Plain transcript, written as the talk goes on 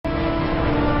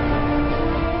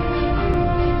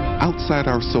Outside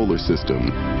our solar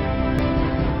system,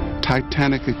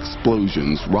 titanic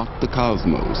explosions rock the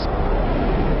cosmos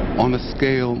on a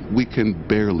scale we can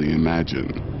barely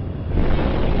imagine.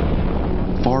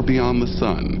 Far beyond the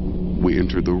sun, we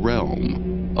enter the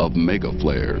realm of mega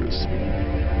flares.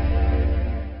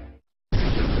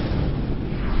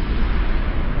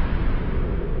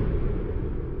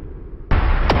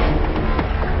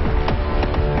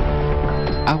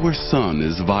 Our sun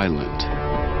is violent.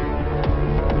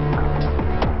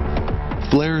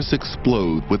 Flares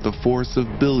explode with the force of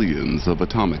billions of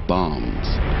atomic bombs.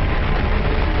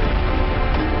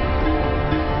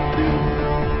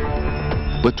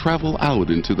 But travel out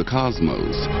into the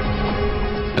cosmos,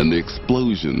 and the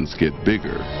explosions get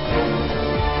bigger.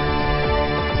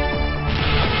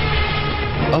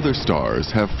 Other stars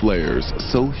have flares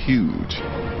so huge,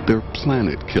 they're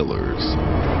planet killers.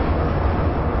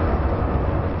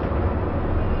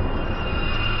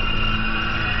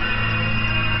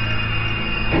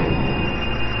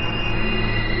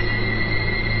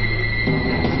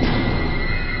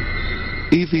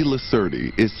 EV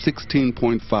Lacertea is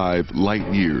 16.5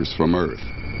 light years from Earth.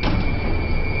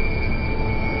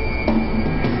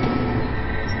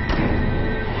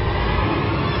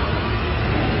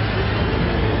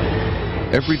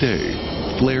 Every day,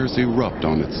 flares erupt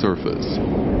on its surface.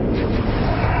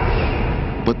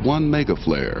 But one mega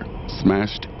flare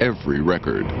smashed every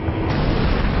record.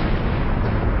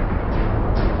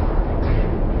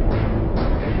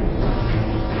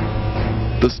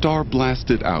 The star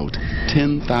blasted out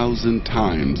 10,000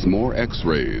 times more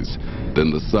X-rays than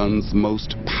the sun's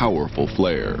most powerful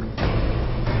flare.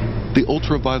 The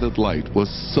ultraviolet light was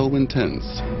so intense,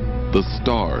 the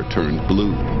star turned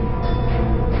blue.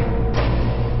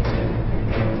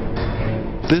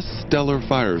 This stellar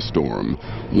firestorm,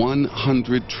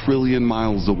 100 trillion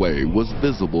miles away, was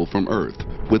visible from Earth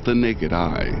with the naked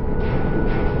eye.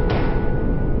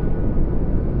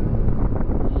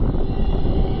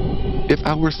 If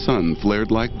our sun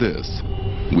flared like this,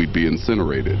 we'd be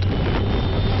incinerated.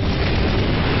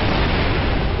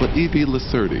 But EV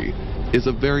Lacertea is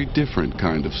a very different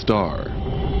kind of star.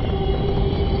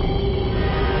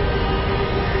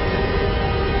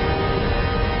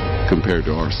 Compared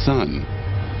to our sun,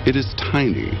 it is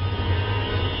tiny.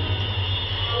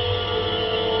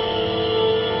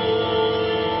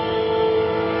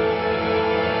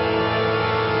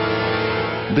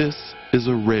 This is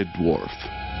a red dwarf.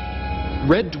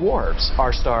 Red dwarfs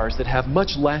are stars that have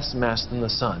much less mass than the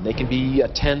sun. They can be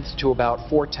 1/10 to about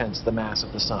 4/10 the mass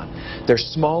of the sun. They're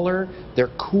smaller, they're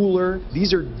cooler.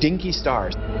 These are dinky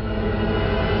stars.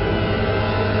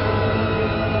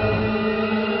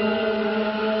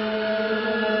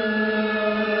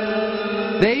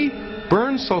 They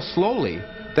burn so slowly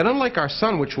that unlike our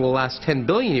sun, which will last 10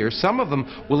 billion years, some of them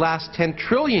will last 10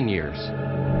 trillion years.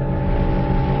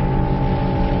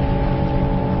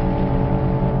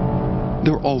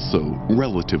 They're also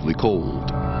relatively cold.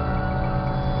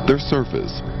 Their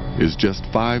surface is just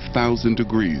 5,000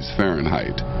 degrees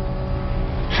Fahrenheit,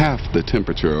 half the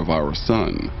temperature of our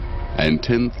sun, and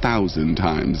 10,000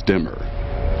 times dimmer.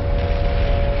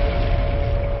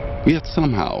 Yet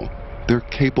somehow, they're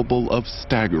capable of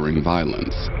staggering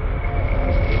violence.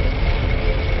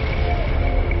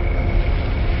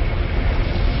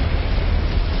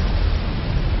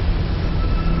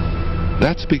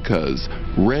 That's because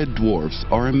red dwarfs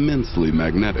are immensely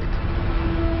magnetic.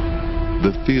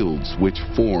 The fields which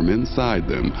form inside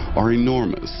them are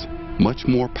enormous, much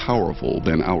more powerful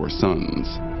than our sun's.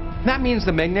 That means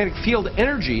the magnetic field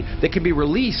energy that can be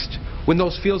released when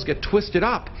those fields get twisted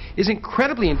up is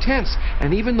incredibly intense,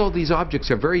 and even though these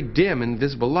objects are very dim in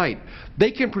visible light,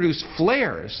 they can produce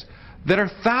flares that are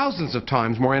thousands of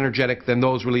times more energetic than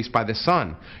those released by the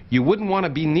sun. You wouldn't want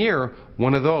to be near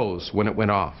one of those when it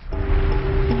went off.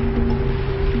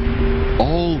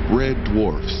 All red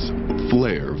dwarfs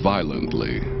flare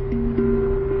violently.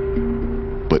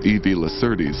 But EV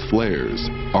Lacertea's flares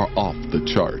are off the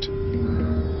chart.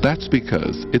 That's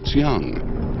because it's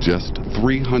young, just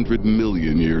 300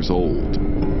 million years old.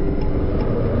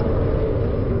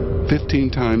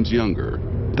 15 times younger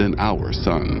than our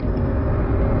sun.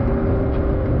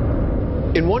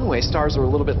 In one way, stars are a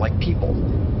little bit like people.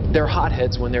 They're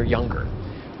hotheads when they're younger.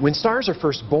 When stars are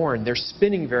first born, they're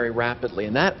spinning very rapidly,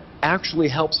 and that actually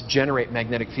helps generate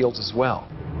magnetic fields as well.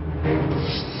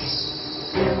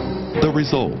 The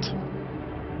result,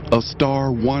 a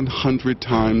star 100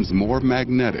 times more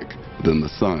magnetic than the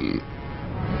sun.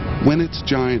 When its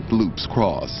giant loops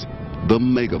cross, the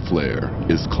mega flare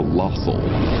is colossal.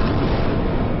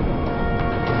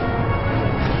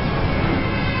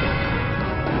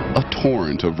 a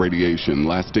torrent of radiation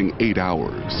lasting 8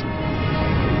 hours.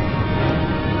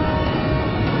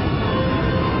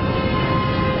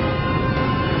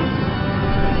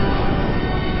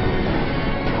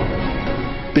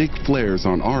 Big flares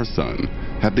on our sun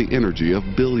have the energy of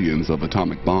billions of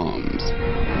atomic bombs.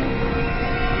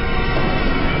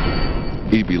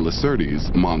 EV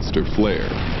Lacertea's monster flare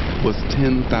was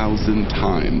 10,000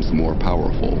 times more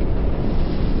powerful.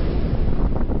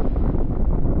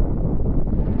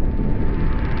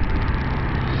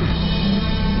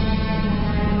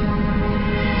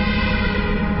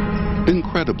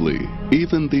 Incredibly,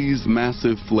 even these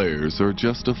massive flares are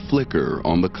just a flicker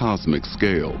on the cosmic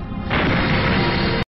scale.